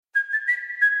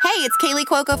Hey, it's Kaylee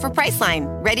Cuoco for Priceline.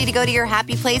 Ready to go to your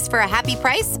happy place for a happy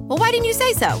price? Well, why didn't you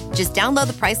say so? Just download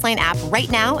the Priceline app right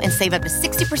now and save up to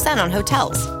 60% on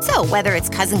hotels. So whether it's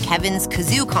Cousin Kevin's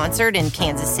Kazoo Concert in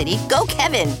Kansas City, go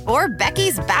Kevin, or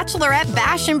Becky's Bachelorette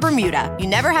Bash in Bermuda, you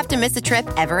never have to miss a trip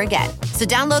ever again. So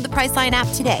download the Priceline app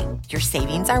today. Your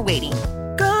savings are waiting.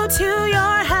 Go to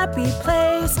your happy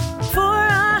place for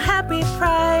a happy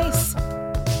price.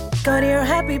 Go to your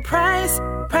happy price,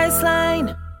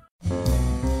 Priceline.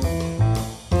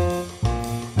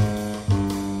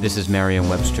 This is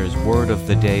Merriam-Webster's Word of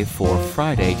the Day for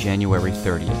Friday, January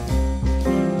 30th.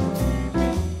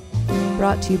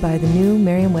 Brought to you by the new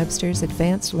Merriam-Webster's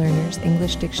Advanced Learners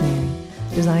English Dictionary,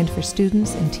 designed for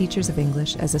students and teachers of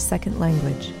English as a second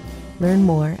language. Learn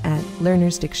more at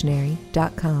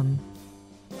learnersdictionary.com.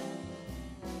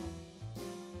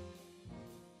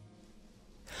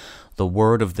 The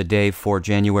word of the day for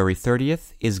January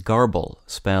 30th is garble,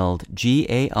 spelled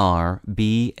G-A-R-B-L-E.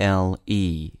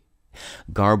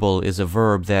 Garble is a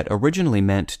verb that originally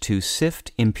meant to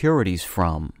sift impurities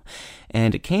from,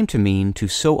 and it came to mean to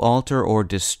so alter or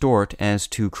distort as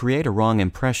to create a wrong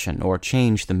impression or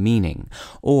change the meaning,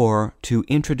 or to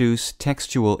introduce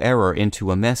textual error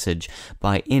into a message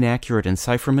by inaccurate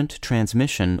encipherment,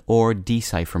 transmission, or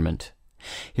decipherment.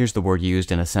 Here's the word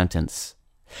used in a sentence.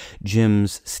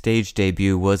 Jim's stage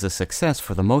debut was a success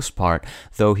for the most part,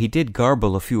 though he did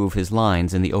garble a few of his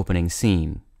lines in the opening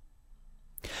scene.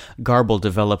 Garble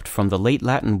developed from the late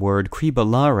Latin word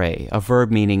cribellare, a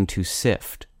verb meaning to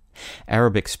sift.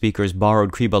 Arabic speakers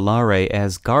borrowed cribellare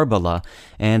as garbala,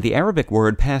 and the Arabic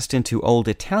word passed into Old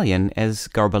Italian as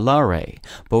garbellare.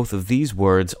 Both of these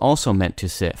words also meant to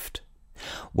sift.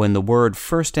 When the word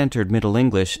first entered Middle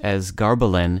English as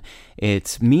garbelen,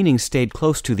 its meaning stayed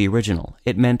close to the original.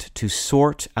 It meant to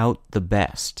sort out the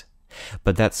best.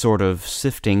 But that sort of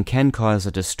sifting can cause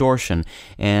a distortion,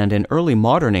 and in early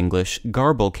modern English,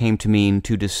 garble came to mean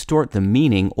to distort the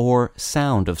meaning or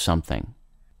sound of something.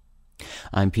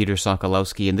 I'm Peter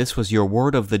Sokolowski, and this was your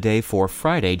Word of the Day for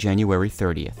Friday, January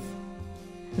 30th.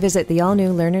 Visit the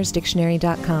all-new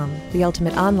learnersdictionary.com, the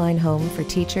ultimate online home for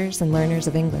teachers and learners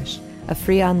of English. A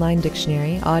free online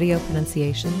dictionary, audio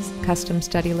pronunciations, custom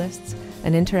study lists,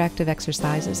 and interactive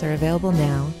exercises are available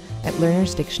now at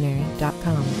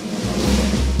learnersdictionary.com.